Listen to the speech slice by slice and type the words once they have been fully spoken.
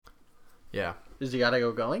Yeah. Is you gotta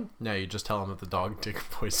go going? Yeah, you just tell them that the Dog Dick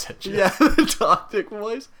Boys sent you. Yeah, the Dog Dick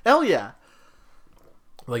Boys. Hell yeah.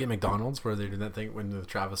 Like at McDonald's where they did that thing when the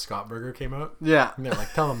Travis Scott burger came out. Yeah. And they're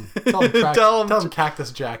like, tell them Tell 'em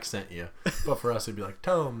Cactus Jack sent you. But for us, it'd be like,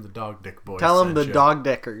 tell them the Dog Dick Boys Tell them sent the you. Dog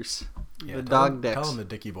Dickers. Yeah, the Dog Dicks. Tell them the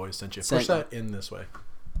Dicky Boys sent you. Sent Push that in this way.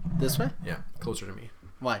 This way? Yeah, closer to me.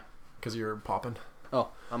 Why? Because you're popping. Oh,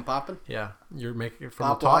 I'm popping? Yeah, you're making it from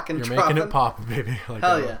Pop, the top. walking, You're dropping. making it pop, baby. Like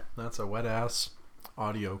Hell yeah. That's a wet ass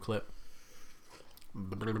audio clip.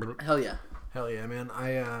 Hell yeah. Hell yeah, man.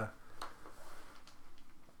 I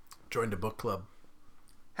joined a book club.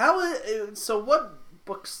 So what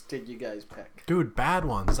books did you guys pick? Dude, bad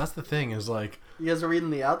ones. That's the thing. Is like You guys are reading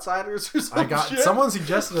The Outsiders or something? someone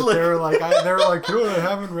suggested it. They were like, "You know what I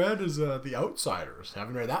haven't read is The Outsiders.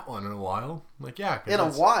 Haven't read that one in a while." I'm like, yeah, 'cause In a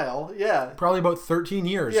that's while, yeah. probably about 13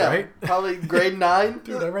 years, Yeah, right? probably grade 9.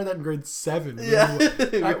 Dude, I read that in grade 7. Yeah.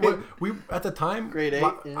 We at the time, Grade 8,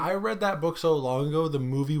 yeah. I read that book so long ago. The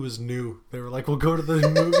movie was new. They were like, "We'll go to the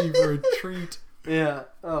movie for a treat." Yeah.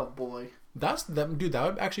 Oh, boy. Dude, that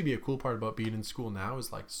would actually be a cool part about being in school now.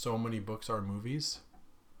 Is like so many books are movies.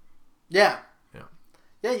 Yeah. Yeah.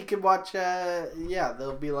 Yeah, you could watch,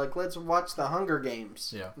 they'll be like, let's watch The Hunger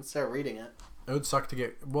Games. Yeah. Instead of reading it. It would suck to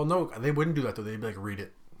get. Well, no, they wouldn't do that though. They'd be like, read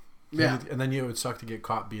it. Yeah. And then it would suck to get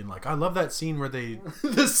caught being like, I love that scene where they.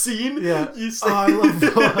 The scene? Yeah. You say, I love.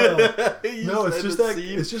 You No, it's said just the that.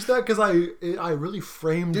 scene. It's just that because I really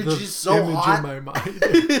framed Dude, the she's so image hot. in my mind.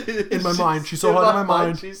 In my mind, she's so hot in my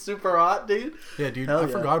mind. She's super hot, dude. Yeah, dude. Hell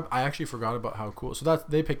yeah. I actually forgot about how cool. So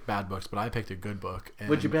they picked bad books, but I picked a good book. And,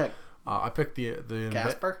 What'd you pick? I picked the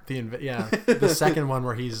Casper? the second one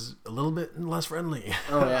where he's a little bit less friendly.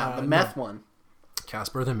 Oh, yeah. The meth one.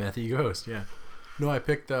 Casper the Methy Ghost. Yeah. No, I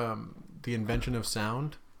picked The Invention of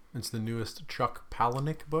Sound. It's the newest Chuck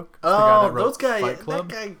Palahniuk book. It's the guy that wrote those guys. Fight Club.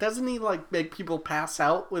 That guy, doesn't he like make people pass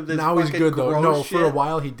out with his Now he's fucking good though. gross No, shit? for a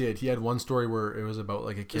while he did. He had one story where it was about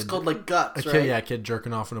like a kid. It's called like Guts, a right? kid, a kid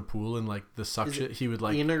jerking off in a pool and like the suction. He would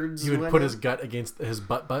like innards he would went put in? his gut against his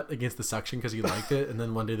butt against the suction because he liked it, and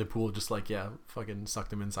then one day the pool just like fucking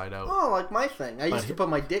sucked him inside out. Oh, like my thing. I used to put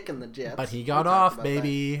my dick in the jets. But he got We'll talk off, about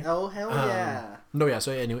baby. that. Oh hell yeah! No, yeah.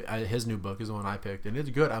 So anyway, his new book is the one I picked, and it's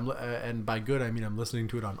good. And by good I mean I'm listening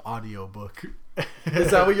to it on audiobook. Is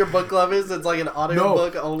that what your book club is? It's like an audio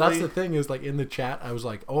book only. That's the thing is like in the chat I was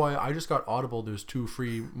like, oh, I just got Audible. There's 2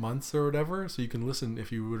 free months or whatever, so you can listen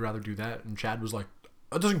if you would rather do that. And Chad was like,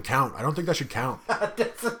 that doesn't count. I don't think that should count.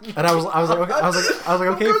 And I was like, okay, I was like,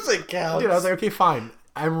 okay, Of course it counts. dude. I was like, okay, fine.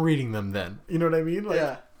 I'm reading them then. You know what I mean? Like,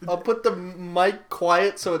 Yeah. I'll put the mic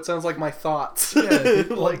quiet so it sounds like my thoughts. Yeah, dude,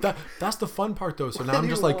 like that's the fun part though. So now What I'm do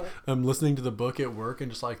just you like want? I'm listening to the book at work and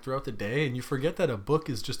just like throughout the day, and you forget that a book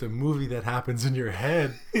is just a movie that happens in your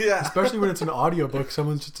head. Yeah. Especially when it's an audiobook,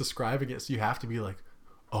 someone's just describing it, so you have to be like,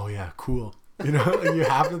 oh yeah, cool. You know, like you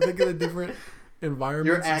have to think of the different environments.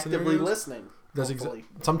 you're and actively scenarios. listening. Hopefully.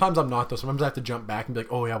 Sometimes I'm not though. Sometimes I have to jump back and be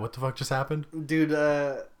like, oh yeah, what the fuck just happened? Dude,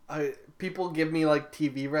 people give me like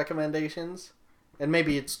TV recommendations, and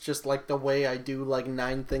maybe it's just like the way I do like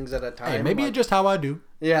 9 things at a time. Hey, maybe like, it's just how I do.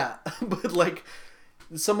 yeah, but like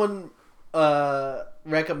someone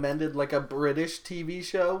recommended like a British TV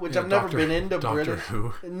show, which Yeah, I've never Doctor- been into. Doctor British.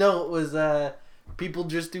 Who. No, it was People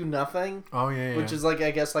Just Do Nothing, Oh yeah, which is like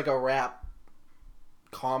I guess like a rap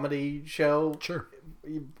comedy show. sure.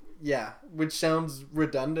 Yeah, which sounds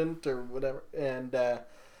redundant or whatever. And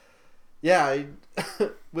yeah,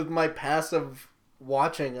 with my passive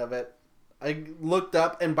watching of it, I looked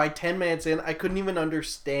up, and by 10 minutes in, I couldn't even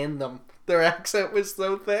understand them. Their accent was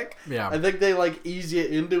so thick. Yeah. I think they like ease you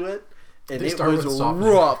into it, and They it start was with soft-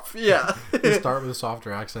 rough. Yeah. They start with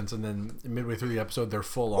softer accents, and then midway through the episode, they're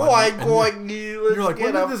full on. Oh, I and going you. Let's you're like,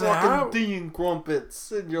 get when a did this fucking happen? tea and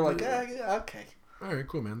crumpets, and you're like, yeah, okay. All right,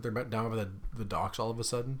 cool, man. They're down by the docks all of a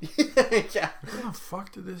sudden. Yeah. How the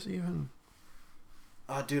fuck did this even?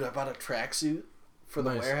 Oh, dude, I bought a tracksuit for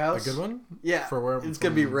the Nice. warehouse. A good one? Yeah. For where? It's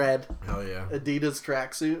gonna be red. Hell yeah. Adidas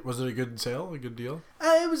tracksuit. Was it a good sale? A good deal?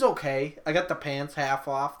 It was okay. I got the pants half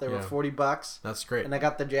off. They were Yeah. $40, That's great. and I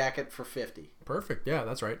got the jacket for $50. Perfect. Yeah,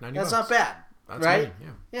 that's right. 90 That's bucks. not bad, That's right? fine,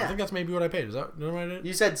 yeah. Yeah. I think that's maybe what I paid. Is that what I did?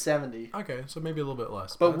 You said 70, Okay, so maybe a little bit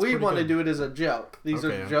less. but that's we pretty want to good. do it as a joke. These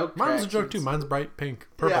Okay, are yeah. joke. Mine's a joke tracksuits. too. Mine's bright pink,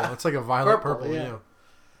 purple. Yeah. It's like a violet Purple, purple. yeah. Yeah.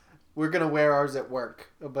 We're gonna wear ours at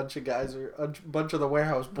work. A bunch of guys a bunch of the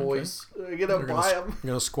warehouse boys are gonna They're buy them.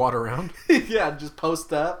 You're gonna squat around. Yeah, just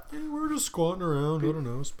post up. Yeah, we're just squatting around. I don't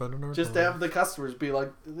know, spending our Just time. to have the customers be like,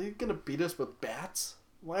 "Are they gonna beat us with bats?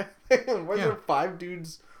 Why? Why are there 5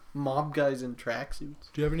 dudes, mob guys in tracksuits?"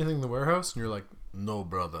 Do you have anything in the warehouse? And you're like, no,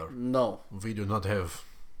 brother. No. We do not have.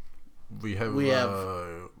 We have. We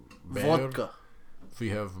have beer. Vodka. We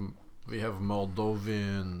have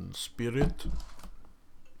Moldovan spirit.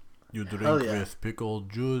 You drink with pickled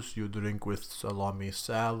juice. You drink with salami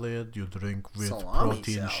salad. You drink with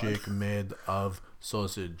protein shake made of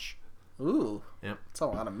sausage. Ooh. Yep. That's a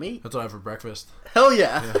lot of meat. That's what I have for breakfast. Hell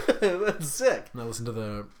yeah. That's sick. And I listen to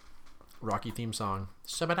the Rocky theme song.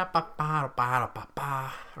 Or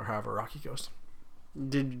however Rocky goes.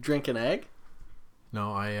 Did you drink an egg?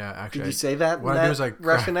 No, I actually... Did you say that in what I do is I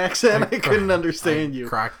Russian accent? I couldn't understand you. I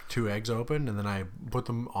crack 2 eggs open, and then I put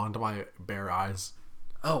them onto my bare eyes.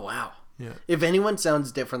 Oh, wow. Yeah. If anyone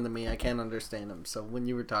sounds different than me, I can't understand them. So when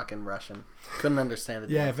you were talking Russian, couldn't understand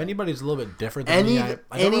it. Yeah, if anybody's a little bit different than me, I don't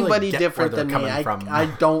anybody really get different where than they're me, coming from. I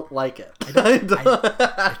don't like it.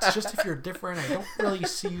 It's just if you're different, I don't really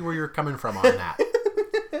see where you're coming from on that.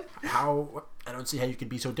 I don't see how you could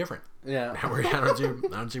be so different. Yeah.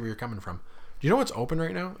 I don't see where you're coming from. Do you know what's open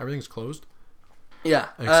right now? Everything's closed. Yeah.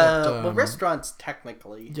 Except, well, restaurants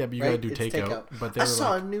technically. Yeah, but you right? gotta do takeout. But I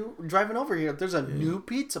saw a new driving over here. There's a new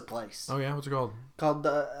pizza place. Oh yeah, what's it called? Called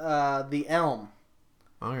the Elm.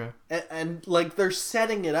 Okay. And like they're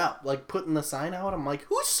setting it up, like putting the sign out. I'm like,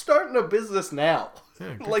 who's starting a business now?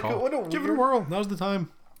 Yeah, like call. what a give it a whirl. Now's the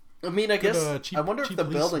time. I mean, I guess I wonder if the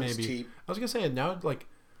lease, building's maybe. cheap. I was gonna say now, like,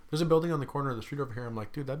 there's a building on the corner of the street over here. I'm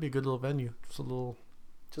like, dude, that'd be a good little venue. Just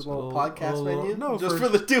a little podcast venue? No, just for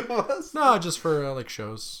the two of us? No, just for like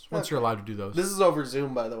shows. Once you're allowed to do those. This is over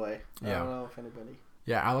Zoom, by the way. Yeah. I don't know if anybody...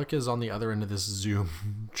 Yeah, Alec is on the other end of this Zoom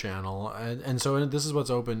channel. And so this is what's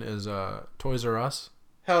open is Toys R Us.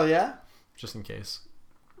 Hell yeah. Just in case.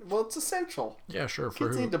 Well, it's essential. Yeah, sure.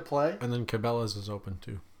 Kids need to play. And then Cabela's is open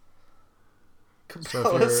too.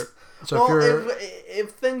 Cabela's?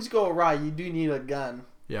 If things go awry, you do need a gun.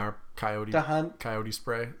 Yeah, or coyote. To hunt. Coyote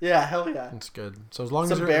spray. Yeah, hell yeah. It's good. So as long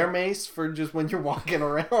as it's a bear mace for just when you're walking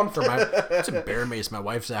around. It's a bear mace. My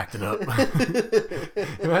wife's acting up.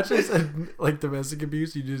 Imagine like domestic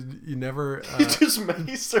abuse. You never you just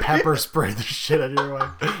mace her. Pepper spray the shit out of your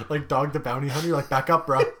wife. Like Dog the Bounty Hunter. You're like, back up,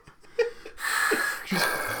 bro. Just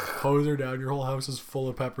hose her down. Your whole house is full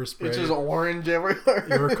of pepper spray. It's just orange everywhere.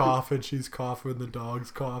 You're coughing. She's coughing. The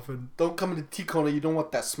dog's coughing. Don't come into Ticona. You don't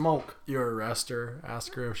want that smoke. You arrest her.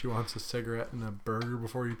 Ask her if she wants a cigarette and a burger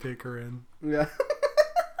before you take her in. Yeah.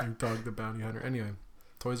 And Dog the Bounty Hunter. Anyway,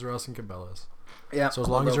 Toys R Us and Cabela's. Yeah. So as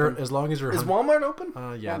long as you're is Walmart open?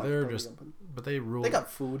 Yeah, Walmart they're just open. But they rule. They got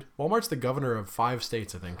food. Walmart's the governor of 5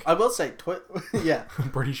 states, I think. I will say, yeah.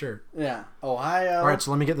 I'm pretty sure. Yeah, Ohio. All right,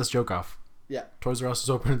 so let me get this joke off. Yeah. Toys R Us is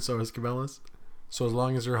open, and so is Cabela's. So as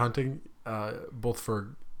long as you're hunting, both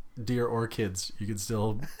for deer or kids, you can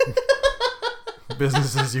still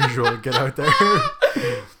business as usual. Get out there.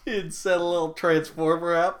 You'd set a little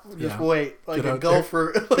transformer up. Just wait, like a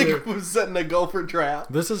gopher, setting a gopher trap.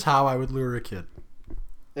 This is how I would lure a kid.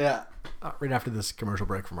 Yeah. Right after this commercial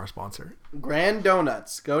break from our sponsor. Grand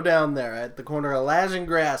Donuts. Go down there at the corner of Laz and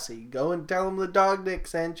Grassy. Go and tell them the Dog Dick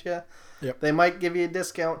sent you. Yep. They might give you a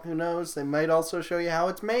discount. Who knows? They might also show you how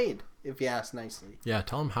it's made, if you ask nicely. Yeah,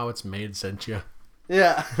 tell them how it's made sent you.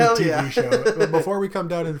 Yeah, hell TV yeah. show. But before we come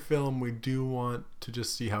down and film, we do want to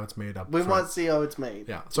just see how it's made up. We want to see how it's made.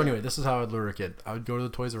 Yeah. So anyway, this is how I'd lure a kid. I would go to the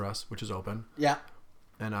Toys R Us, which is open. Yeah.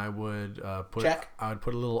 And I would put Check. I would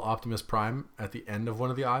put a little Optimus Prime at the end of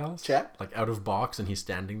one of the aisles. Check. Like out of box, and he's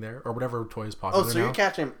standing there, or whatever toy is popular. Oh, so you're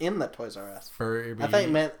catching him in the Toys R Us? I thought you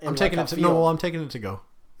meant. I'm taking it to no. Well, I'm taking it to go.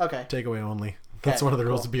 Okay. Takeaway only. That's one of the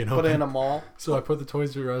rules of being open. Put it in a mall. So I put the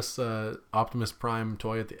Toys R Us Optimus Prime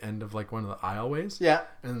toy at the end of like one of the aisleways. Yeah.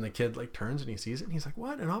 And then the kid like turns and he sees it and he's like,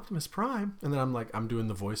 "What? An Optimus Prime?" And then I'm doing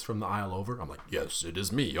the voice from the aisle over. I'm like, "Yes, it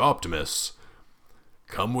is me, Optimus.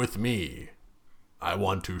 Come with me. I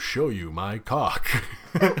want to show you my cock."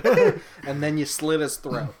 And then you slit his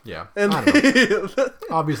throat. Yeah. And I don't know.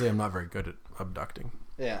 Obviously, I'm not very good at abducting.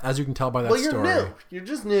 Yeah. As you can tell by that story. Well, you're new. You're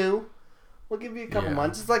just new. We'll give you a couple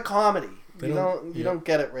months. It's like comedy. You don't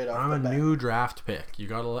get it right off I'm the a bat. new draft pick. You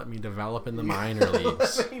got to let me develop in the minor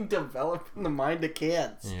leagues. Develop in the mind of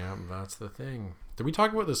kids. Yeah, that's the thing. Did we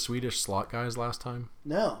talk about the Swedish slot guys last time?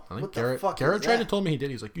 No. I think what Garrett. the fuck Garrett is tried that? to tell me he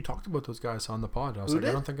did. He's like, "You talked about those guys on the pod." I was Who like, did?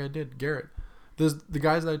 "I don't think I did." Garrett. There's the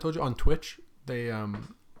guys that I told you on Twitch. They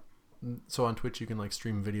so on Twitch you can like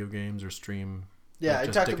stream video games or stream. Yeah, like, I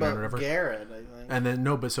just talked dicking out or about whatever. Garrett, I think. And then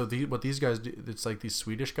but what these guys do, it's like these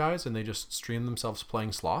Swedish guys, and they just stream themselves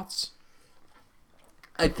playing slots.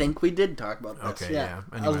 I think we did talk about this. Okay, yeah.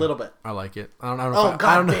 A Anyway, little bit. I like it. I don't know. Oh,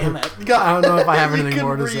 God damn it. God. I don't know if I have You anything can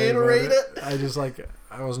more to say about reiterate it. it? I just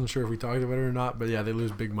I wasn't sure if we talked about it or not, but yeah, they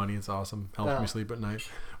lose big money. It's awesome. Helps Yeah. me sleep at night.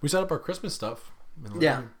 We set up our Christmas stuff.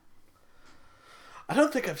 Yeah. I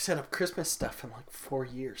don't think I've set up Christmas stuff in like 4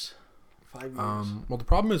 years. 5 years. Well, the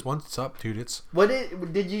problem is once it's up, dude, it's...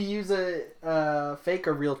 Did you use a fake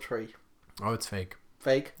or real tree? Oh, it's fake.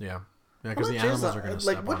 Fake? Yeah. Yeah, because the animals are going to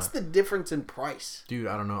step on it. What's the difference in price? Dude,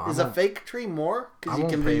 I don't know. Is a fake tree more? Because you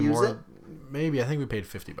can pay reuse more. it? Maybe. I think we paid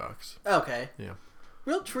 $50. Okay. Yeah.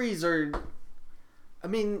 Real trees are... I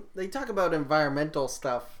mean, they talk about environmental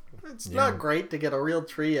stuff. It's not great to get a real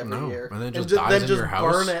tree every year. And then just dies in your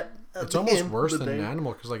house. Burn it. It's almost worse than an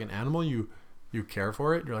animal, because like an animal, you care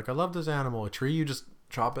for it. You're like, I love this animal. A tree, you just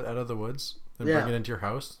chop it out of the woods and bring it into your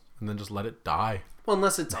house and then just let it die. Well,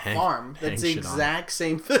 unless it's a farm. That's the exact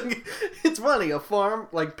same thing. It's funny. A farm,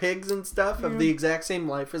 like pigs and stuff, have the exact same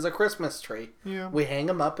life as a Christmas tree. Yeah. We hang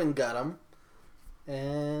them up and gut them.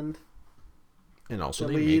 And also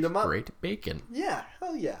then they eat make 'em up. great bacon. Yeah,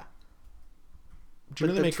 hell yeah. Do you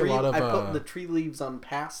know they make a lot of... I put the tree leaves on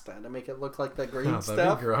pasta to make it look like the green that'd be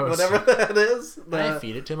stuff. gross. Whatever that is. I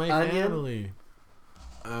feed it to my onion. family.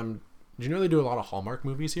 Do you know they do a lot of Hallmark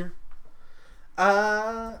movies here?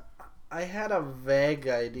 I had a vague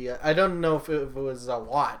idea. I don't know if it was a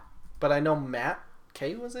lot, but I know Matt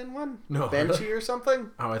Kay was in one. No, Benchy really? or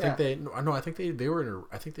something. Oh, I think they. No, I think they were in a.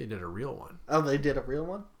 I think they did a real one. Oh, they did a real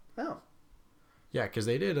one. Oh, yeah, because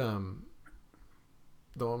they did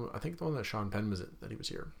the one. I think the one that Sean Penn was in, that he was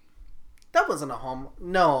here. that wasn't a Hallmark.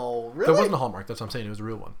 No, really. That wasn't a Hallmark. That's what I'm saying. It was a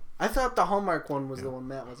real one. I thought the Hallmark one was the one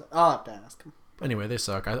Matt was in. I'll have to ask him. Anyway, they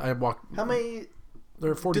suck. I walked. How many? There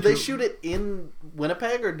are 42. Do they shoot it in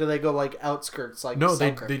Winnipeg or do they go like outskirts? Like No, they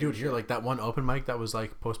Selkirk do and it here. shit? Like that one open mic that was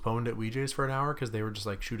like postponed at Weejays for an hour because they were just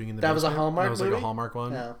like shooting in the. That was a basement. Hallmark That was like movie? a Hallmark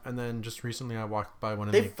one. Yeah. And then just recently, I walked by one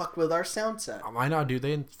of They fucked with our sound set. I know, dude.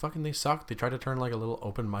 They suck. They tried to turn like a little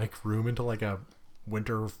open mic room into like a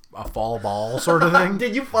fall ball sort of thing.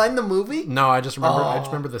 Did you find the movie? No, I just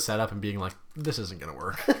remember the setup and being like, this isn't gonna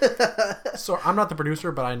work. So I'm not the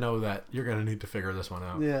producer, but I know that you're gonna need to figure this one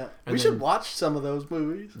out. Yeah, And we should watch some of those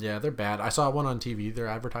movies. Yeah, they're bad. I saw one on TV. They're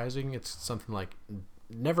advertising. It's something like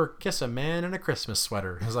 "Never Kiss a Man in a Christmas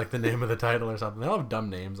Sweater" is like the name of the title or something. They all have dumb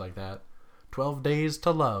names like that. 12 Days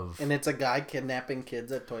to Love. And it's a guy kidnapping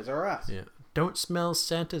kids at Toys R Us. Yeah. Don't smell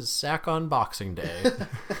Santa's sack on Boxing Day.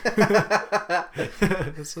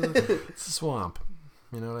 It's a swamp.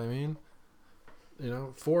 You know what I mean?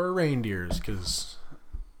 4 reindeers because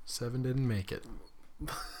 7 didn't make it.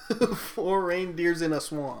 4 reindeers in a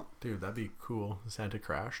swamp. Dude, that'd be cool. Santa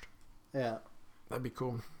crashed. Yeah. That'd be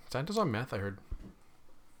cool. Santa's on meth, I heard.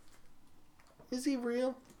 Is he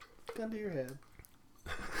real? Gun to your head.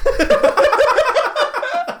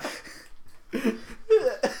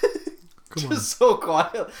 Come on. Just so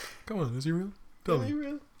quiet. Come on, is he real? Tell Is he me.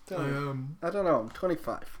 real? Tell me. I I don't know. I'm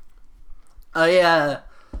 25. I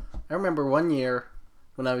remember one year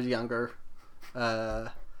when I was younger.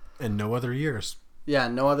 and no other years. Yeah,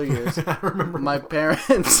 no other years. I remember My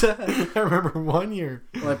parents. I remember 1 year.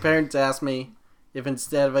 My parents asked me if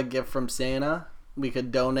instead of a gift from Santa, we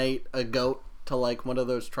could donate a goat to like one of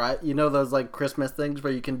those those like Christmas things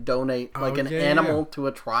where you can donate like an animal to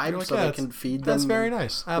a tribe like, so they can feed them. That's very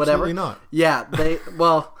nice. Whatever. Absolutely not. Yeah,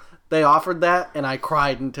 they offered that and I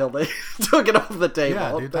cried until they took it off the table.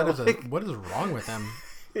 Yeah, dude, They're what is wrong with them?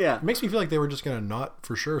 yeah, It makes me feel like they were just gonna not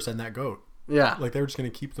for sure send that goat. yeah. Like they were just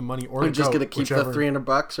gonna keep the money or We're the just goat, gonna keep whichever. the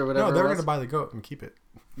 $300 or whatever. No, they it were was. gonna buy the goat and keep it.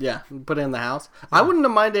 Yeah, put it in the house. I wouldn't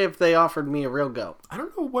have minded if they offered me a real goat. I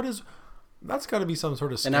don't know what is. That's got to be some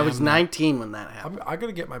sort of scam. And I was 19 when that happened. I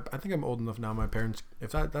gotta get my. I think I'm old enough now. My parents,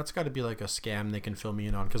 if that's got to be like a scam they can fill me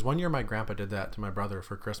in on. Because one year my grandpa did that to my brother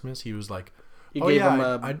for Christmas. He was like, You "Oh gave yeah,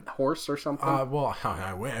 him I, a horse or something? well,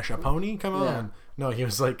 I wish a pony. Come on." Yeah. No, he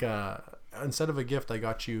was like, instead of a gift, I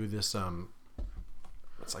got you this.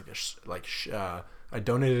 It's like I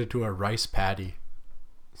donated it to a rice paddy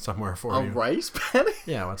somewhere for a you. rice patty?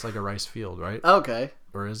 Yeah, well, it's like a rice field, right? Okay.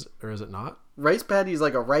 Or is it not? Rice patty is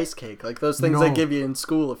like a rice cake. Like those things they No. give you in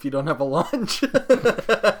school if you don't have a lunch.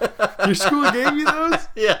 Your school gave you those?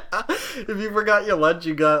 Yeah. If you forgot your lunch,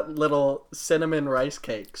 you got little cinnamon rice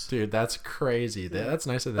cakes. Dude, that's crazy. That's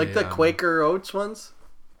nice of Like the Quaker Oats ones?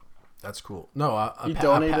 That's cool. No, a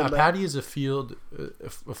donated that? paddy is a field, a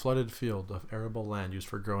flooded field of arable land used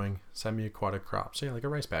for growing semi-aquatic crops. Yeah, like a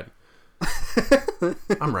rice paddy.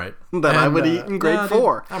 I'm right. That I would eat in grade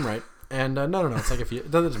 4. I'm right. And no, it's like if you,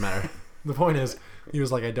 it doesn't matter. The point is, he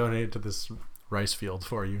was like, I donated to this rice field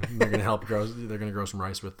for you. And they're gonna help grow. They're gonna grow some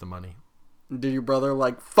rice with the money. Did your brother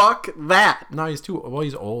like, fuck that? No, he's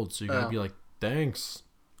he's old, so you gotta be like, thanks.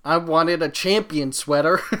 I wanted a champion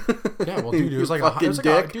sweater. Yeah, well, dude, it was like fucking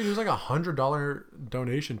dick. it was like $100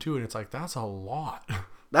 donation too, and it's like that's a lot.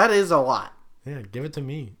 That is a lot. Yeah, give it to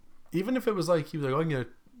me. Even if it was like he was like, oh,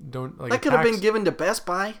 don't like that could have been given to Best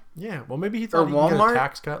Buy. Yeah, well, maybe he thought he Walmart. could get a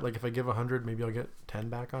tax cut. Like if I give 100, maybe I'll get 10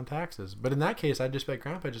 back on taxes. But in that case, I'd just be like,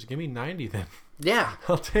 Grandpa, just give me 90 then. Yeah.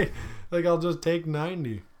 I'll just take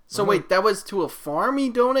 90. So wait, that was to a farm he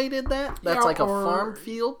donated that? That's like a farm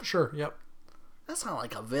field? Sure. Yep. That's not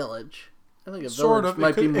like a village. I think a Sort village of.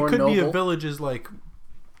 might be more It could noble. be a village's like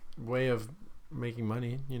way of making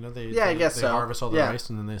money. You know, I guess they so. harvest all the rice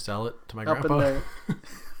and then they sell it to my grandpa. there.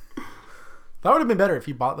 That would have been better if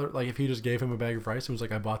he bought if he just gave him a bag of rice and was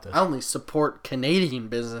like, I bought this. I only support Canadian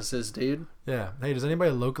businesses, dude. Yeah. Hey, does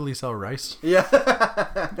anybody locally sell rice? Yeah.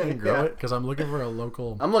 And grow it? Because I'm looking for a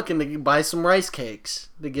local. I'm looking to buy some rice cakes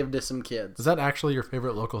to give to some kids. Is that actually your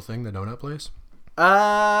favorite local thing, the donut place?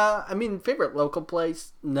 I mean, favorite local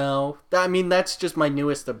place? No. I mean, that's just my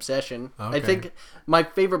newest obsession. Okay. I think my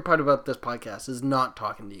favorite part about this podcast is not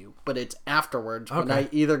talking to you, but it's afterwards when I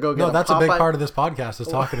either go get that's a big part of this podcast is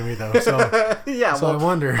talking to me, though. So, yeah, so I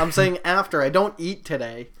wonder. I'm saying after. I don't eat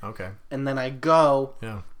today. Okay. And then I go.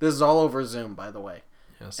 Yeah. This is all over Zoom, by the way.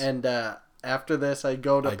 Yes. And after this, I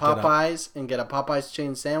go to Popeyes and get a Popeyes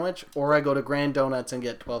chain sandwich, or I go to Grand Donuts and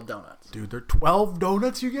get 12 donuts. Dude, there are 12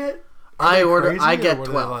 donuts you get? I get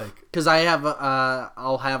 12 because I have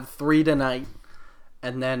I'll have 3 tonight,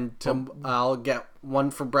 and then I'll get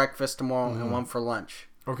 1 for breakfast tomorrow and 1 for lunch.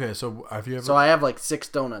 Okay, so have you ever? So I have like 6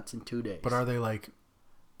 donuts in 2 days. But are they like?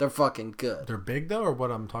 They're fucking good. They're big though, or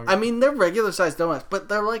what I'm talking? I mean, they're regular sized donuts, but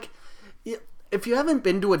they're like, if you haven't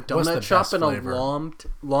been to a donut shop in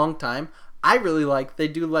a long time, I really like. They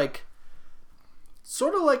do like,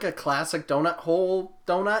 sort of like a classic donut hole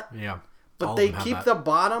donut. Yeah. But they keep the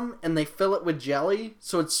bottom and they fill it with jelly,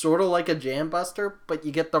 so it's sort of like a jam buster, but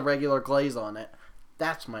you get the regular glaze on it.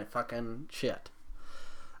 That's my fucking shit.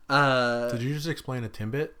 Did you just explain a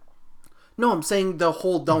Timbit? No, I'm saying the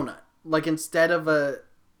whole donut. Like instead of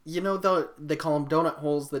they call them donut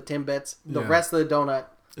holes, the Timbits. The rest of the donut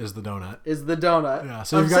is the donut. Yeah,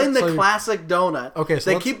 so I'm saying the classic donut. Okay,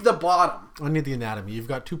 so they keep the bottom. I need the anatomy. You've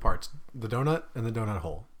got 2 parts: the donut and the donut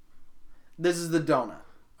hole. This is the donut.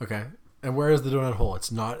 Okay. And where is the donut hole?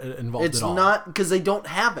 It's not involved at all. It's not, because they don't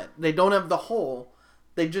have it. They don't have the hole.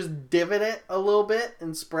 They just divot it a little bit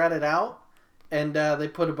and spread it out, and they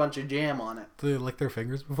put a bunch of jam on it. Do they lick their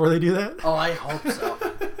fingers before they do that? Oh, I hope so.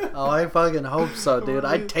 Oh, I fucking hope so, dude.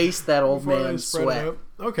 I taste that old man's sweat.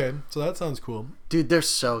 Okay, so that sounds cool. Dude, they're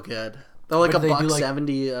so good. They're like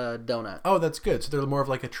 $1.70 donut. Oh, that's good. So they're more of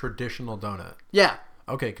like a traditional donut. Yeah.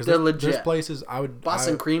 Okay, because they're legit. There's places I would.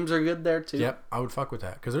 Boston creams are good there too. Yep, I would fuck with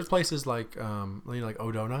that because there's places like like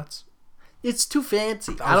O-Donuts. It's too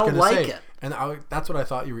fancy. I don't like it. And that's what I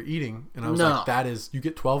thought you were eating, and I was like, "That is, you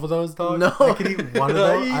get 12 of those, though." No, I could eat one of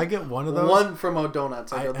those. I get one of those. One from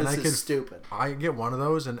O-Donuts. I go, this is stupid. I get one of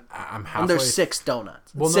those, and I'm halfway. And there's 6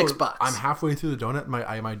 donuts. Well, $6. I'm halfway through the donut.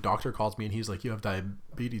 My doctor calls me, and he's like, "You have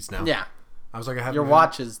diabetes now." Yeah. I was like, "I have." Your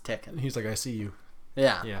watch is ticking. He's like, "I see you."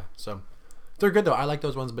 Yeah. Yeah. So. They're good though. I like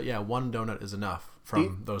those ones, but yeah, 1 donut is enough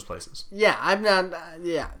from those places. Yeah, I'm not.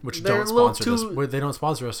 Yeah, which don't sponsor us. They don't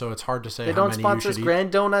sponsor us, so it's hard to say. They don't sponsor us.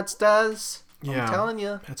 Grand Donuts does. Yeah, I'm telling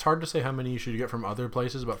you, it's hard to say how many you should get from other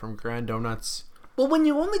places, but from Grand Donuts. Well, when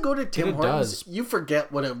you only go to Tim Hortons, you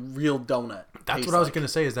forget what a real donut. That's what I was gonna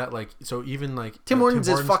say. Is that like so? Even like Tim Hortons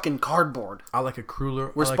is fucking cardboard. I like a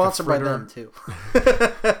cruller. We're sponsored by them too.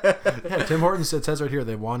 Yeah, Tim Hortons. It says right here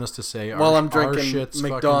they want us to say. While I'm drinking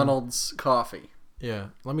McDonald's coffee. Yeah,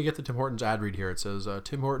 let me get the Tim Hortons ad read here. It says,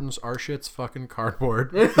 Tim Hortons, our shit's fucking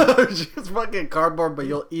cardboard. It's fucking cardboard, but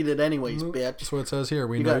you'll eat it anyways, bitch. That's what it says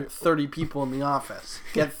here. You got 30 people in the office.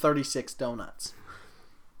 Get 36 donuts.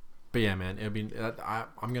 But yeah, man, I mean,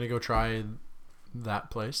 I'm going to go try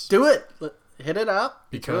that place. Do it. Hit it up.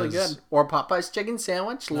 It's really good. Or Popeye's chicken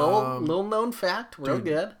sandwich. Little known fact. Real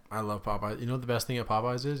good. I love Popeyes. You know what the best thing at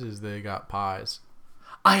Popeyes is they got pies.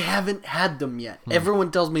 I haven't had them yet.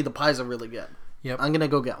 Everyone tells me the pies are really good. Yep. I'm gonna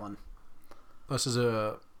go get one. This is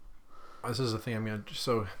a thing I'm gonna.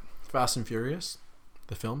 So, Fast and Furious,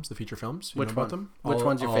 the feature films. Which know one? About them? Which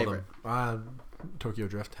one's your favorite? Tokyo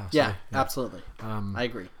Drift. Yeah, absolutely. I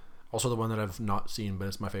agree. Also, the one that I've not seen, but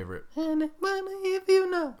it's my favorite. If you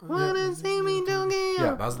know, wanna see me, don't get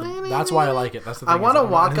up. Yeah, that's why I like it. That's the thing. I want to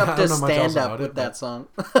walk up to stand up with that song.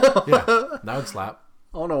 Yeah, that would slap.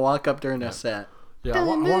 I want to walk up during a set. Yeah, I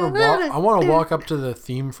want to walk up to the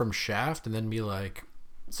theme from Shaft and then be like,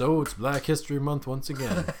 "So it's Black History Month once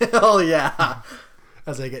again." Oh yeah!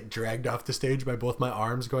 As I get dragged off the stage by both my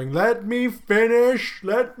arms, going, "Let me finish!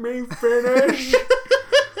 Let me finish!"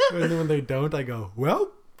 And then when they don't, I go,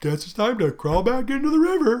 "Well, guess it's time to crawl back into the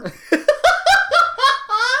river."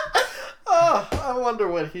 Oh, I wonder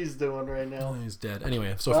what he's doing right now. He's dead.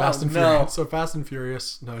 Anyway, so Oh, Fast and no. Furious. So Fast and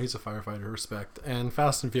Furious. No, he's a firefighter. Respect. And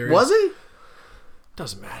Fast and Furious. Was he?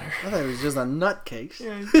 Doesn't matter. I thought he was just a nutcase.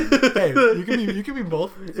 Yeah, hey, you can be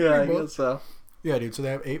both. You can Yeah, be I both. guess so. Yeah, dude. So they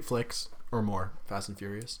have 8 flicks or more. Fast and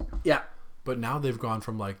Furious. Yeah. But now they've gone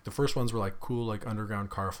from like the first ones were like cool like underground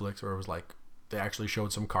car flicks, where it was like they actually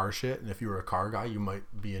showed some car shit, and if you were a car guy, you might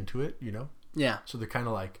be into it. You know. Yeah. So they're kind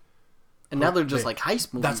of like. And now they're just they- like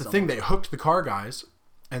heist movies. That's the thing. They hooked the car guys,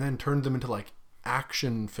 and then turned them into like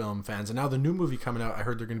action film fans. And now the new movie coming out, I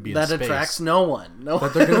heard they're going to be in that space. attracts no one. No.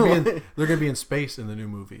 But they're going to be in space in the new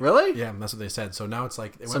movie. Really? Yeah, that's what they said. So now it's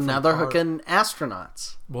like they So went now from they're car- hooking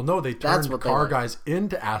astronauts. Well, no, they That's turned what they car like. guys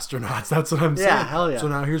into astronauts. That's what I'm saying. Yeah, hell yeah. So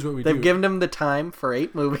now here's what we They've do. given them the time for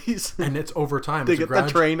 8 movies And it's over time. to It's a get the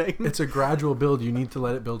training. It's a gradual build. You need to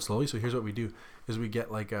let it build slowly. So here's what we do: is we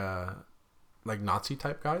get like Nazi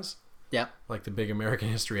type guys, Yeah. like the big American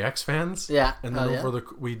History X fans. Yeah. And then hell over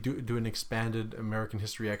we do an expanded American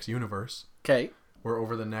History X universe, Okay. where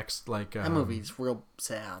over the next like That movie's real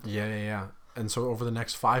sad. Yeah. And so over the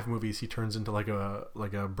next 5 movies, he turns into like a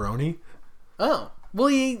brony. Oh. Well,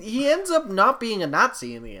 he ends up not being a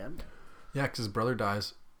Nazi in the end. Yeah, because his brother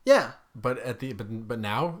dies. Yeah. But but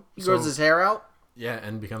now He grows his hair out. yeah,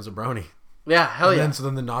 and becomes a brony. Yeah, hell And yeah. then, so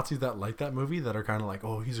then the Nazis that like that movie that are kind of like,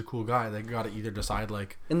 oh, he's a cool guy. They got to either decide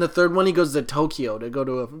like In the third one, he goes to Tokyo to go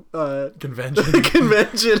to a convention.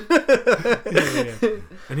 convention. Yeah.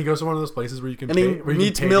 And he goes to one of those places where you can And he pay, where you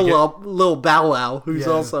meets can pay to get- Lil Bow Wow, who's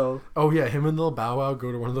Yeah. also... Oh yeah, him and Lil Bow Wow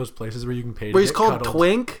go to one of those places where you can pay to Where he's get called cuddled.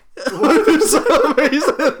 Twink. For some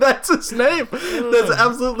reason, that's his name. That's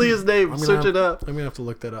absolutely his name. Search it up. I'm gonna have to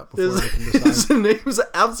look that up before I can decide. His name's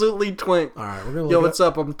absolutely Twink. All right, we're gonna look Yo, it what's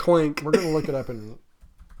up? I'm Twink. We're gonna look it up in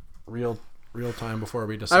real time before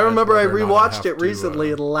we decide. I remember I whether or not rewatched have it to,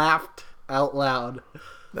 recently and laughed out loud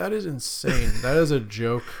That is insane. That is a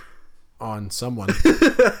joke on someone.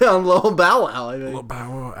 on Lil Bow Wow, I Lil think.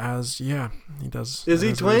 Bow Wow as he does. Is he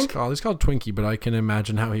that's what he's Twink? called. He's called Twinkie, but I can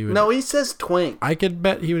imagine how he would. No, he says Twink. I could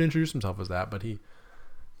bet he would introduce himself as that, but he's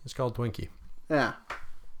called Twinkie, Yeah.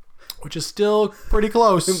 which is still pretty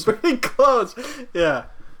close. Pretty close. Yeah.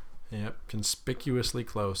 Yep, conspicuously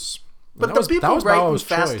close. And But that the was- that people was Bow writing Wow's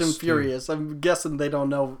Fast choice, and too. Furious, I'm guessing they don't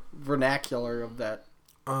know vernacular of that.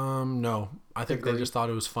 No, I think they Agreed. just thought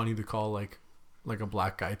it was funny to call like a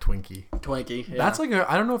black guy Twinkie. Twinkie. Yeah. That's like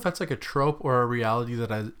I don't know if that's like a trope or a reality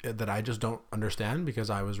that I just don't understand because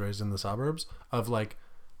I was raised in the suburbs of like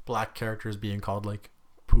black characters being called like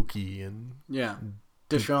Pookie and yeah.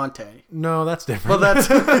 Deshante. no, that's different. Well, that's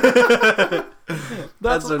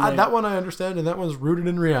that's their name. that one I understand and that one's rooted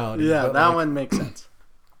in reality. yeah. but, That like, one makes sense.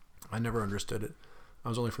 I never understood it. I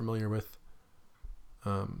was only familiar with,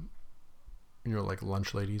 like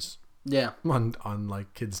lunch ladies Yeah. on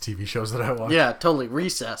like kids TV shows that I watched. Yeah. Totally.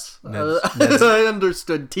 Recess. Ned's- I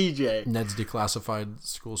understood TJ. Ned's Declassified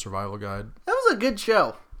School Survival Guide. That was a good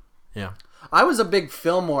show. Yeah, I was a big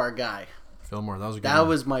Fillmore guy. Fillmore. That was a good. That one.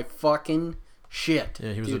 was my fucking shit.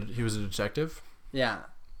 Yeah, he was dude. he was a detective Yeah.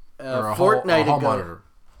 or A a fortnight hall ago, monitor.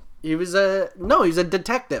 he was a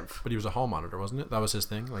detective. But he was a hall monitor, wasn't it? That was his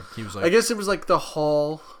thing. Like he was I like guess it was like the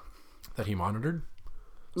hall. that he monitored.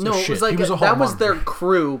 So No, it shit, was like he was a hall that was monitor. their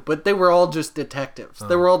crew, but they were all just detectives.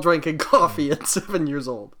 They were all drinking coffee at 7 years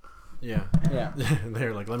old. Yeah, Yeah.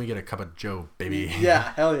 they're like, let me get a cup of Joe, baby.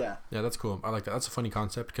 Yeah, hell yeah. Yeah, that's cool. I like that. That's a funny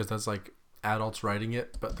concept because that's like adults writing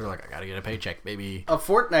it, but they're like, I gotta get a paycheck, baby. A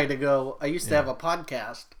fortnight ago, I used to have a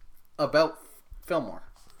podcast about Fillmore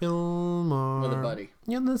Fillmore. with a buddy.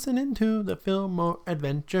 You're listening to the Fillmore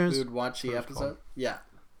Adventures. We would watch the episode. Yeah.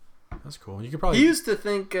 That's cool. You could probably. He used to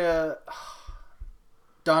think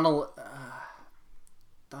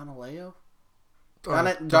Donaleo?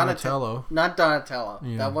 Donatello. Not Donatello.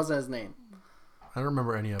 Yeah. That wasn't his name. I don't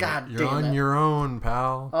remember any of God it. You're damn on it. your own,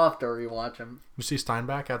 pal. I'll have to rewatch him. You see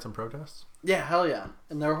Steinbach had some protests? Yeah, hell yeah.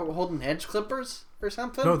 And they're holding hedge clippers or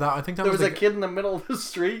something? No, I think that there was was a the, kid in the middle of the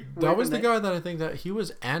street. that was the waving guy that I think that he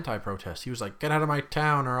was anti-protest. He was like, "Get out of my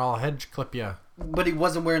town, or I'll hedge clip you." it. But he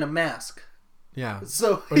wasn't wearing a mask. Yeah,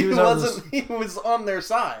 So But he he was out in wasn't. He was on their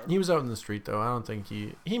side. he was out in the street though. I don't think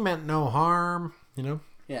he meant no harm, you know.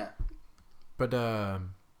 Yeah. But the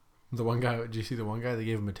one guy, did you see the one guy? They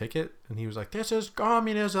gave him a ticket, and he was like, "This is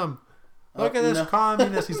communism. Look at this no.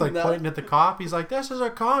 communist." He's like No. pointing at the cop. He's like, "This is a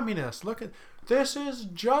communist. Look at this is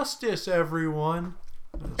justice, everyone."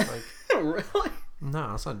 And it's like, Really?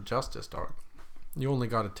 no, it's not justice, dog. You only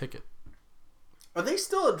got a ticket. Are they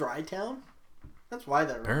still a dry town? That's why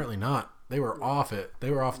they're. Apparently not. They were off it. They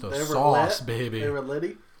were off the They were sauce, lit? baby. They were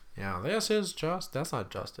litty. Yeah, this is just. That's not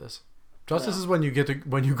justice. Justice is when you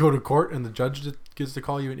go to court and the judge gets to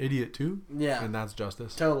call you an idiot too. Yeah. And that's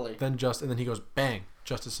justice. Totally. And then he goes, bang,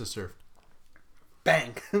 justice is served.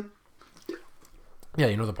 Bang. Yeah,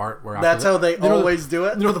 you know the part where that's how they always do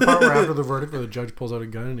it. You know the part where after the verdict, where the judge pulls out a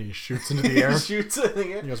gun and he shoots into the air. He shoots in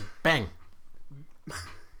the air. He goes, bang.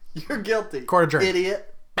 You're guilty. Court adjourned.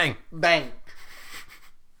 Idiot. Bang. Bang.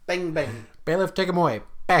 Bang bang. Bailiff, take him away.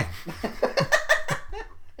 Bang.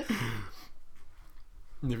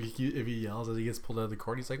 And if he yells as he gets pulled out of the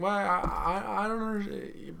court, he's like, "Why? I don't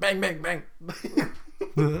understand." Bang, bang,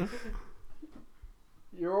 bang.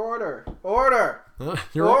 Your order. Order.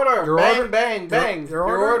 Your order. Bang, order. bang, bang. Your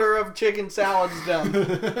order of chicken salad's done.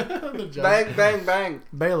 Bang, bang, bang.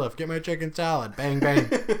 Bailiff, get my chicken salad. Bang, bang.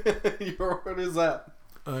 Your order's up.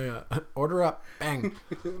 Oh yeah. Order up. Bang.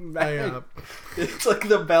 Bang. It's like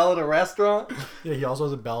the bell at a restaurant. Yeah, he also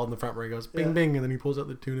has a bell in the front where he goes bing, bing, and then he pulls out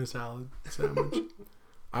the tuna salad sandwich.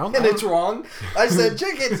 It's wrong. I said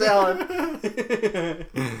chicken salad.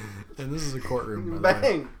 And this is a courtroom.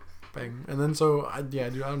 Bang. Bang. And then I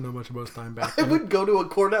don't know much about Steinbeck. I would go to a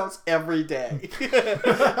courthouse every day.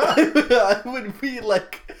 I would be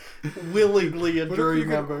like willingly a jury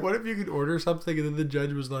member. What if you could order something and then the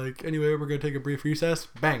judge was like, anyway, we're going to take a brief recess.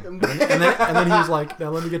 Bang. And then he was like, now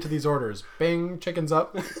let me get to these orders. Bang, chicken's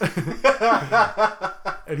up.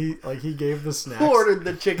 And he gave the snacks. Who ordered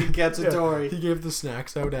the chicken cacciatore? Yeah, he gave the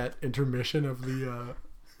snacks out at intermission of the...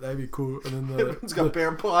 That'd be cool. And then it's got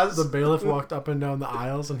bear paws. The bailiff walked up and down the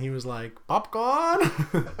aisles and he was like, popcorn?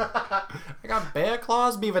 I got bear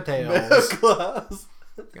claws, beaver tails. Bear claws.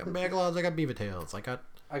 I got bear claws, I got beaver tails.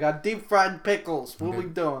 I got deep fried pickles. What we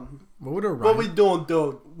doing? What we doing,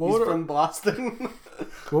 dude? He's from Boston.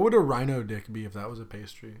 What would a rhino dick be if that was a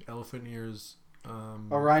pastry? Elephant ears.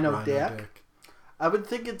 A rhino dick? I would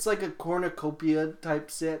think it's like a cornucopia type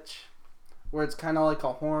sitch, where it's kind of like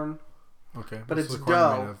a horn. Okay. But it's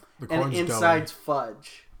dough, and inside's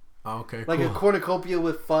fudge. Oh, okay, like a cornucopia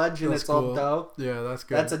with fudge, and it's all dough. Yeah, that's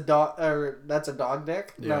good. That's a dog, or that's a dog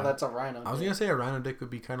dick. Yeah. No, that's a rhino dick. I was gonna say a rhino dick would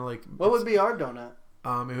be kind of like. What would be our donut?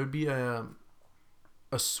 It would be a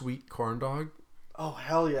sweet corn dog. Oh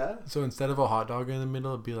hell yeah! So instead of a hot dog in the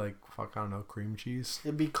middle, it'd be like I don't know, cream cheese.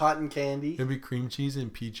 It'd be cotton candy. It'd be cream cheese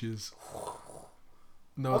and peaches.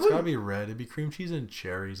 No, it's gotta be red. It'd be cream cheese and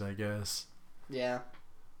cherries, I guess. Yeah.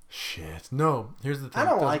 Shit. No, here's the thing. I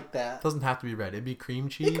don't like that. It doesn't have to be red. It'd be cream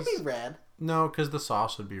cheese. It could be red. No, because the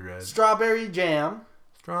sauce would be red. Strawberry jam.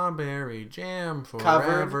 Strawberry jam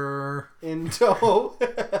forever. Covered in dough.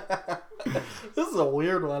 This is a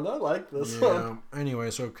weird one. I like this one.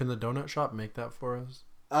 Anyway, so can the donut shop make that for us?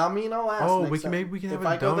 I'll ask. Maybe we can have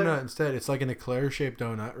a donut instead. It's like an eclair shaped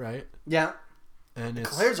donut, right? Yeah. And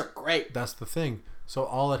eclairs are great. That's the thing. So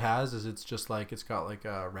all it has is it's got like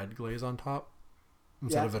a red glaze on top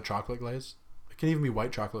instead of a chocolate glaze. It can even be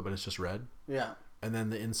white chocolate, but it's just red. Yeah. And then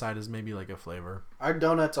the inside is maybe like a flavor. Our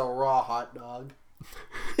donut's a raw hot dog.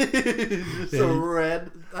 Just red.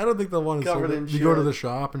 I don't think they'll want to covered serve in it. You go to the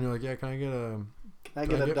shop and you're like, yeah, can I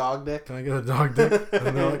get a dog dick? Can I get a dog dick?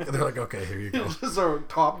 And they're like, okay, here you go. Just a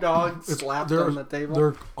top dog slapped on the table.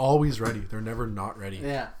 They're always ready. They're never not ready.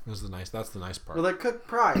 Yeah. That's the nice part. Well, they're cooked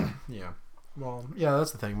prior. Yeah. Well, yeah, that's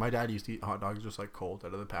the thing. My dad used to eat hot dogs just like cold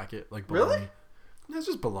out of the packet, like bologna. Really? It's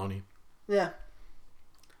just bologna. Yeah.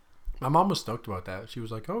 My mom was stoked about that. She was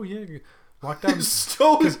like, "Oh yeah, walk down."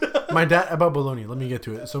 Stoked. My dad about bologna. Let me get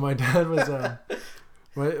to it. So my dad was,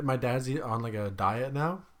 my dad's on like a diet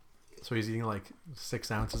now, so he's eating like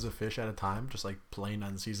 6 ounces of fish at a time, just like plain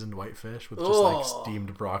unseasoned white fish with just like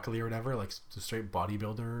steamed broccoli or whatever, like just straight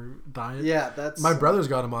bodybuilder diet. Yeah, that's. My brother's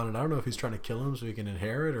got him on it. I don't know if he's trying to kill him so he can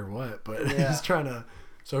inherit or what, but he's trying to.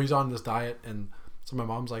 So he's on this diet and. So my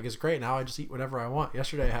mom's like, it's great. Now I just eat whatever I want.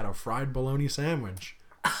 Yesterday I had a fried bologna sandwich.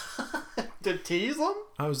 To tease him?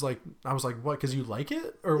 I was like, what? Because you like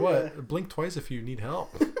it or what? Blink twice if you need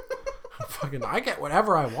help. I get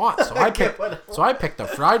whatever I want. So I picked a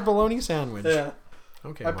fried bologna sandwich. Yeah.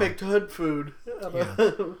 Okay. I picked hood food.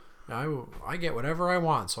 Yeah. I get whatever I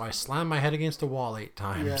want. So I slammed my head against the wall 8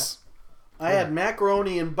 times. Yeah. I had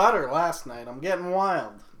macaroni and butter last night. I'm getting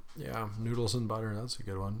wild. Yeah, noodles and butter. That's a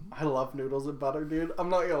good one. I love noodles and butter, dude. I'm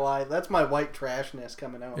not gonna lie. That's my white trashness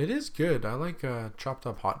coming out. It is good. I like chopped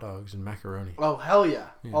up hot dogs and macaroni. Oh, hell yeah.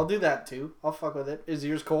 I'll do that too. I'll fuck with it. Is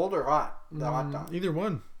yours cold or hot? The hot dog. Either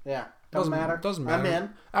one. Yeah. Doesn't matter. Doesn't matter. I'm in.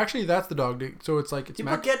 Actually, that's the dog dick. So it's like... You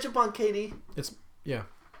put ketchup on KD? Yeah.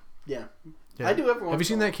 I do every once. Have you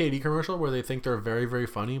seen that KD commercial where they think they're very, very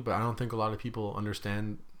funny, but I don't think a lot of people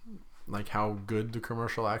understand like how good the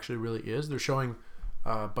commercial actually really is? They're showing...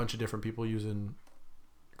 a bunch of different people using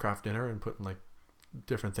Kraft Dinner and putting like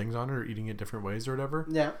different things on it or eating it different ways or whatever.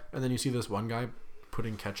 Yeah. And then you see this one guy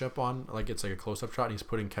putting ketchup on, like it's like a close-up shot, and he's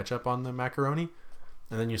putting ketchup on the macaroni.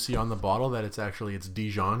 And then you see on the bottle that it's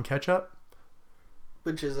Dijon ketchup.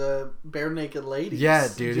 Which is a Bare Naked Ladies. Yeah,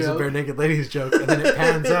 dude, it's a Bare Naked Ladies joke. And then it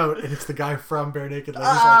pans out, and it's the guy from Bare Naked Ladies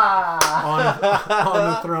on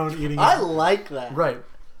the throne eating it. I like that. Right.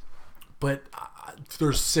 But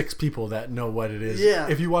there's 6 people that know what it is. Yeah.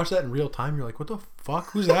 If you watch that in real time, you're like, what the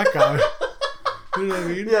fuck? Who's that guy? You know what I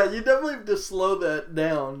mean? Yeah, you definitely have to slow that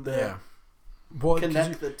down. Yeah. Well,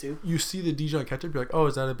 connect the two. You see the Dijon ketchup, you're like, oh,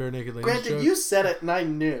 is that a Bare Naked Ladies Granted, joke? you said it and I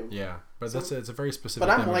knew. Yeah, but it's a very specific.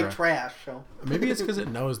 But I'm like trash, so. Maybe it's because it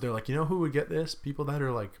knows. They're like, you know who would get this? People that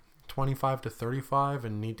are like 25 to 35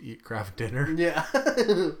 and need to eat craft dinner. Yeah.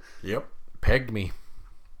 Yep. Pegged me.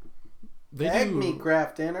 Peg me,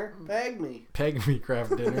 craft dinner. Peg me. Peg me,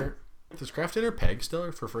 craft dinner. Does craft dinner peg still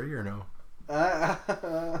for free or no?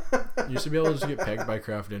 You used to be able to just get pegged by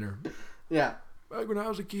craft dinner. Yeah. Back when I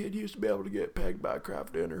was a kid, you used to be able to get pegged by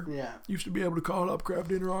craft dinner. Yeah. Used to be able to call up craft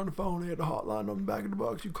dinner on the phone. They had a hotline on the back of the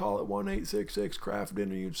box. You call it 1-866 craft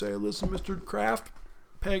dinner. You'd say, listen, Mr. Kraft,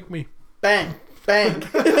 peg me. Bang. Bang.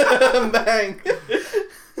 Bang.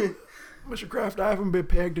 Mr. Kraft, I haven't been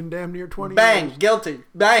pegged in damn near 20 Bang. years. Guilty.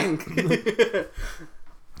 Bang.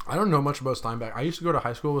 I don't know much about Steinbeck. I used to go to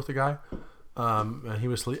high school with a guy. And he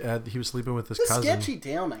was sleeping with his It's a cousin. sketchy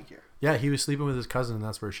town, I hear. Yeah, he was sleeping with his cousin, and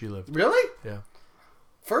that's where she lived. Really? Yeah.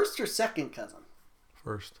 First or second cousin?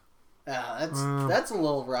 First. That's a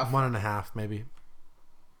little rough. 1.5, maybe.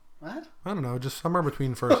 What? I don't know, just somewhere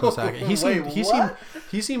between first and second. He seemed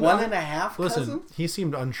 1.5 Listen, cousin? he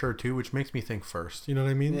seemed unsure too, which makes me think first. You know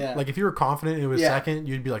what I mean? Yeah. Like if you were confident it was second,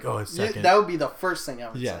 you'd be like, "Oh, it's second." That would be the first thing I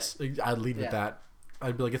would say. Yes, I'd lead with that.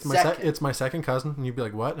 I'd be like, Second. it's my second cousin," and you'd be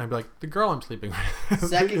like, "What?" And I'd be like, "The girl I'm sleeping with."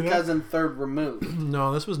 Second You know? cousin, third removed.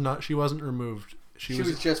 No, this was not. She wasn't removed. She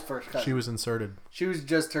was just first cousin. She was inserted. She was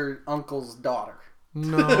just her uncle's daughter.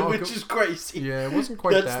 No, Which is crazy. Yeah, it wasn't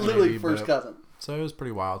quite That's that. literally maybe, first cousin. So it was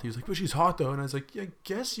pretty wild. He was like, "But she's hot though," and I was like, "Yeah, I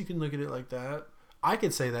guess you can look at it like that. I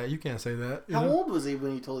could say that. You can't say that." How old was he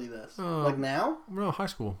when he told you this? Like now? No, high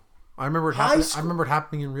school. I remember it happening. I remember it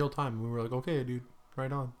happening in real time. We were like, "Okay, dude,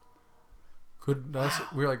 right on." We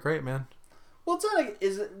were like, "Great, man." Well, it's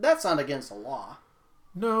not. That's not against the law.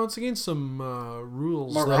 No, it's against some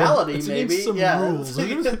rules. Morality, it's maybe. Against some Yeah, rules.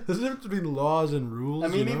 There's a difference between laws and rules. I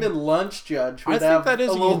mean, you know? even Lunch Judge would I think have that is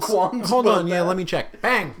a little against. qualms. Hold about on, that. yeah, let me check.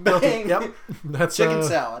 Bang, Bang. Yep, that's Chicken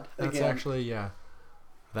salad. That's again. actually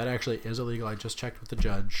that actually is illegal. I just checked with the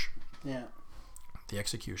judge. Yeah. The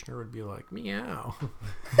executioner would be like, meow.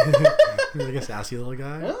 Like a sassy little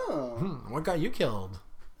guy. Oh. What got you killed?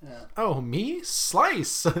 Yeah. Oh, me?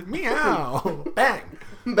 Slice. Meow. Bang.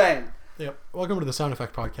 Bang. Yep. Welcome to the Sound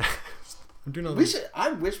Effect Podcast. I'm doing all We these. should.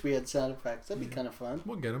 I wish we had sound effects. That'd be kind of fun.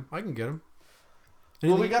 We'll get them. I can get them.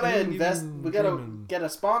 Well, we gotta invest. We gotta get a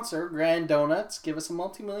sponsor, Grand Donuts. Give us a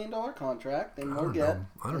multi-million-dollar contract, and we'll get.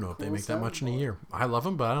 I don't know if they make that much in a year. I love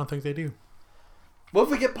them, but I don't think they do. What if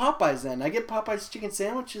we get Popeyes then? I get Popeyes chicken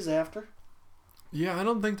sandwiches after. Yeah, I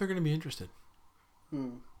don't think they're gonna be interested.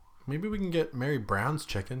 Maybe we can get Mary Brown's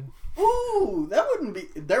chicken. Ooh, that wouldn't be.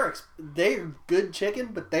 They're good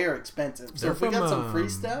chicken, but they are expensive. So if we got some free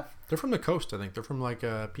stuff. They're from the coast, I think. They're from like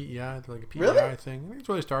a PEI, they're like a PEI Really? thing. I think it's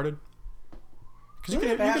where they started. Because You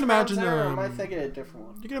you can imagine. Or am I thinking of a different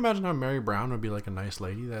one? You can imagine how Mary Brown would be like a nice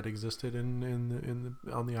lady that existed in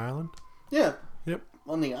the on the island. Yeah. Yep.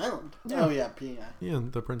 On the island. Yeah. Oh yeah, PEI. Yeah,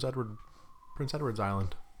 the Prince Edward's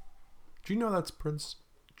Island. Do you know that's Prince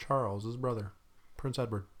Charles, his brother, Prince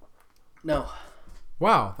Edward? No.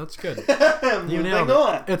 Wow, that's good. You Moving nailed it.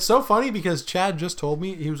 on. It's so funny because Chad just told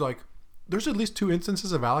me, he was like, "There's at least 2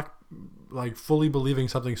 instances of Alec like fully believing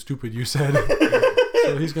something stupid you said."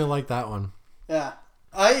 So he's gonna like that one. Yeah.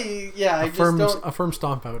 I just don't. A firm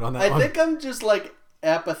stomp out on that one. I think I'm just like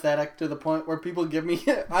apathetic to the point where people give me.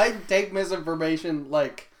 I take misinformation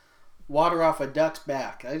like water off a duck's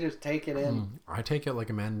back. I just take it in. I take it like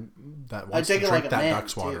a man that wants to drink that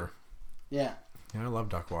duck's water. Yeah. Yeah, I love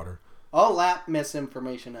duck water. I'll lap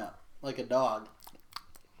misinformation up like a dog.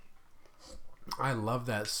 I love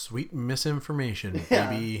that sweet misinformation, Yeah.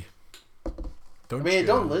 baby. Don't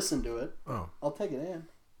Don't listen to it. Oh. I'll take it in.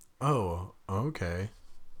 Oh, okay.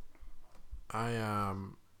 I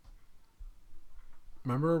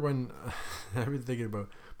remember when I've been thinking about.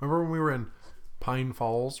 Remember when we were in Pine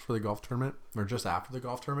Falls for the golf tournament, or just after the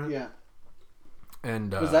golf tournament? Yeah.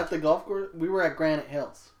 And was that the golf course? We were at Granite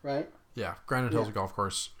Hills, right? Yeah, Granite Hills Golf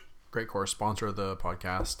Course, great course. Sponsor of the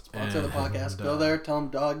podcast. Sponsor the podcast. Go there. Tell them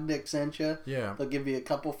Dog Dick sent you. Yeah. They'll give you a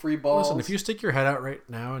couple free balls. Listen, if you stick your head out right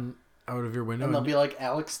now and out of your window. And they'll be like,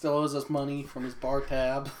 Alex still owes us money from his bar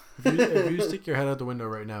tab. If you stick your head out the window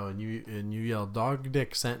right now and you yell, "Dog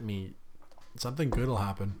Dick sent me," something good will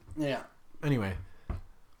happen. Yeah. Anyway,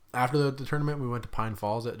 after the tournament, we went to Pine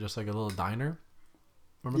Falls at just like a little diner.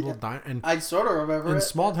 Remember the little diner? And I sort of remember in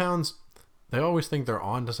small towns, they always think they're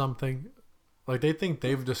on to something. Like, they think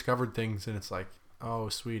they've discovered things, and it's like, oh,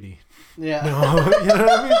 sweetie. Yeah. No, you know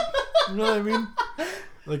what I mean? You know what I mean?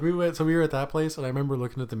 Like, we were at that place, and I remember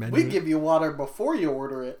looking at the menu. We give you water before you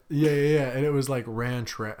order it. Yeah. And it was like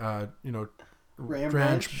ranch, ranch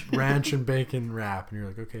and bacon wrap. And you're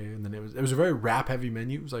like, okay. And then it was a very wrap heavy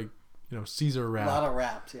menu. It was like, Caesar wrap. A lot of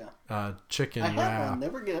wraps, yeah. Chicken I wrap. had one. They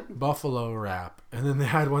were good. Buffalo wrap. And then they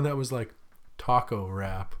had one that was like taco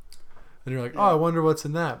wrap. And you're like, oh, I wonder what's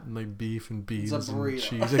in that. And like beef and beans and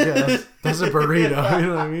cheese. Yeah, that's a burrito. You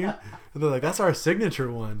know what I mean? And they're like, that's our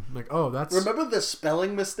signature one. I'm like, oh, that's... Remember the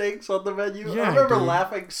spelling mistakes on the menu? Yeah, I remember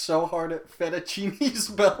laughing so hard at fettuccine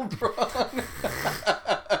spelled wrong.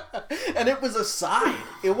 And it was a side.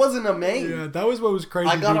 It wasn't a main. Yeah, that was what was crazy.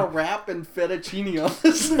 I got a wrap and fettuccine on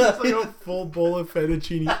the side. It's like a full bowl of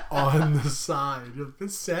fettuccine on the side. You're like,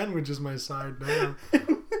 this sandwich is my side now.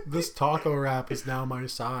 This taco wrap is now my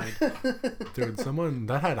side. Dude, someone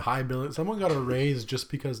that had high billing. Someone got a raise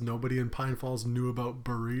just because nobody in Pine Falls knew about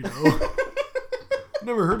burrito.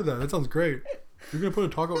 Never heard of that. That sounds great. You're gonna put a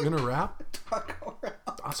taco in a wrap? Taco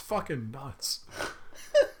wrap. That's fucking nuts.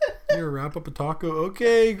 You're gonna wrap up a taco?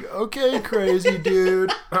 Okay, crazy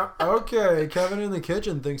dude. Okay, Kevin in the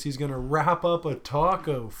kitchen thinks he's gonna wrap up a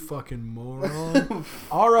taco. Fucking moron.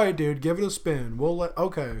 All right, dude, give it a spin.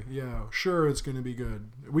 Okay, yeah, sure, it's gonna be good.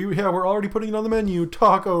 We're already putting it on the menu.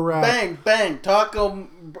 Taco wrap. Bang, bang, taco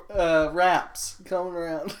wraps coming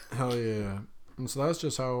around. Hell yeah. And so that's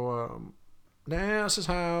just how. This is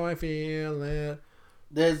how I feel it.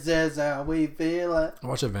 This is how we feel it. I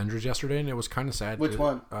watched Avengers yesterday, and it was kind of sad. Which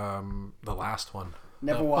one? The last one.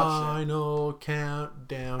 Never watched it. Final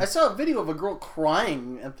countdown. I saw a video of a girl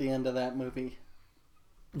crying at the end of that movie.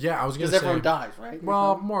 Yeah, I was gonna say. Because everyone dies, right?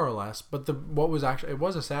 Well, more or less. But it was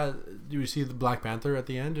a sad. You see the Black Panther at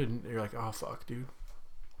the end, and you're like, oh fuck, dude,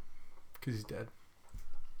 because he's dead.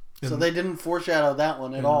 So they didn't foreshadow that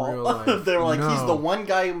one at all. They were like, he's the one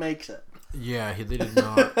guy who makes it. Yeah, they did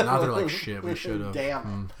not. Now they're like, shit, we should have.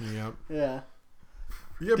 Damn. Yep. Yeah.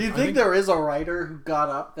 Do you think there is a writer who got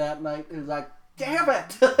up that night who's like, damn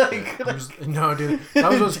it? No, dude.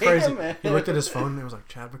 That was what's crazy. It. He looked at his phone and it was like,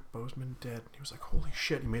 Chadwick Boseman dead. He was like, holy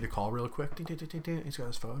shit. He made a call real quick. Ding, ding, ding, ding, ding. He's got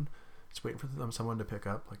his phone. He's waiting for someone to pick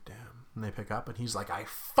up. Like, damn. And they pick up and he's like, I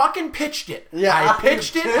fucking pitched it. Yeah. I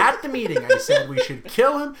pitched it at the meeting. I said we should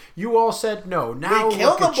kill him. You all said no. Now we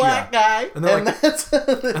killed the black guy. And they're like,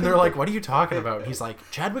 and they're like, what are you talking about? And he's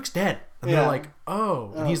like, Chadwick's dead. And they're like,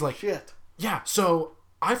 oh. And he's like, shit. Yeah, so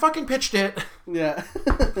I fucking pitched it. Yeah.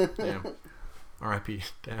 Damn. R.I.P.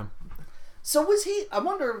 Damn. So was he? I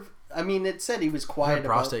wonder. It said he was quiet about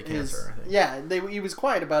prostate cancer. I think. Yeah, he was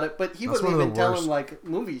quiet about it, but he wasn't even telling like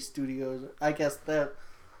movie studios. I guess that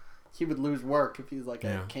he would lose work if he's like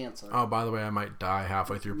had cancer. Oh, by the way, I might die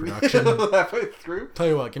halfway through production. Halfway through. Tell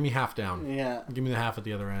you what, give me half down. Yeah. Give me the half at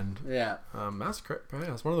the other end. Yeah. That's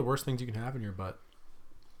one of the worst things you can have in your butt.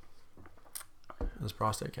 Is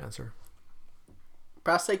prostate cancer.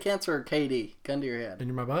 Prostate cancer or KD? Gun to your head.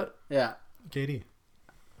 In my butt? Yeah. KD.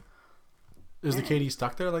 Is the KD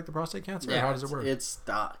stuck there like the prostate cancer? Yeah, or how does it work? It's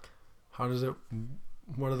stuck. How does it?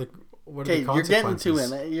 What are the consequences? You're getting too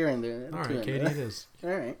in it. You're into it. All right, KD it is.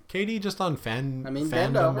 All right. KD just on fandom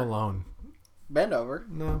bend over. alone. Bend over.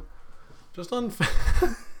 No, just on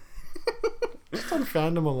just on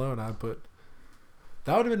fandom alone. I put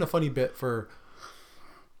that would have been a funny bit for.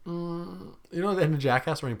 You know, the end of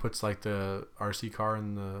Jackass when he puts like the RC car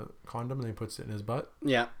in the condom and he puts it in his butt.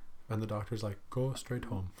 Yeah. And the doctor's like, go straight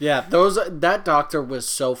home. Yeah, that doctor was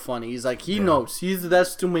so funny. He's like, he knows.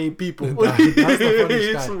 That's too many people. That's the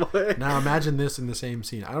funniest guy. Now imagine this in the same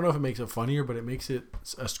scene. I don't know if it makes it funnier, but it makes it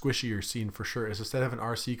a squishier scene for sure. Is instead of an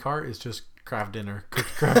RC car, it's just Kraft dinner.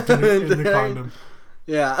 Cooked Kraft dinner in the condom.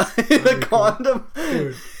 Yeah, the condom.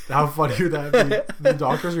 Dude, how funny would that be? The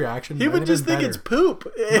doctor's reaction. He would just think it's poop.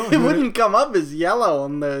 It wouldn't come up as yellow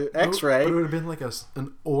on the X-ray. It would have been like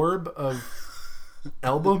an orb of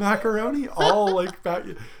elbow macaroni, all like back.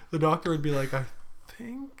 The doctor would be like, I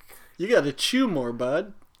think you got to chew more,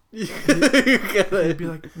 bud. He'd be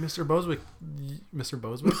like, Mr. Boswick,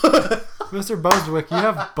 you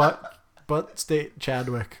have butt steak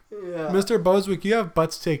Chadwick. Yeah. Mr. Boswick, you have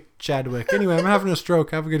butt steak Chadwick. Anyway, I'm having a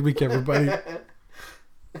stroke. Have a good week, everybody.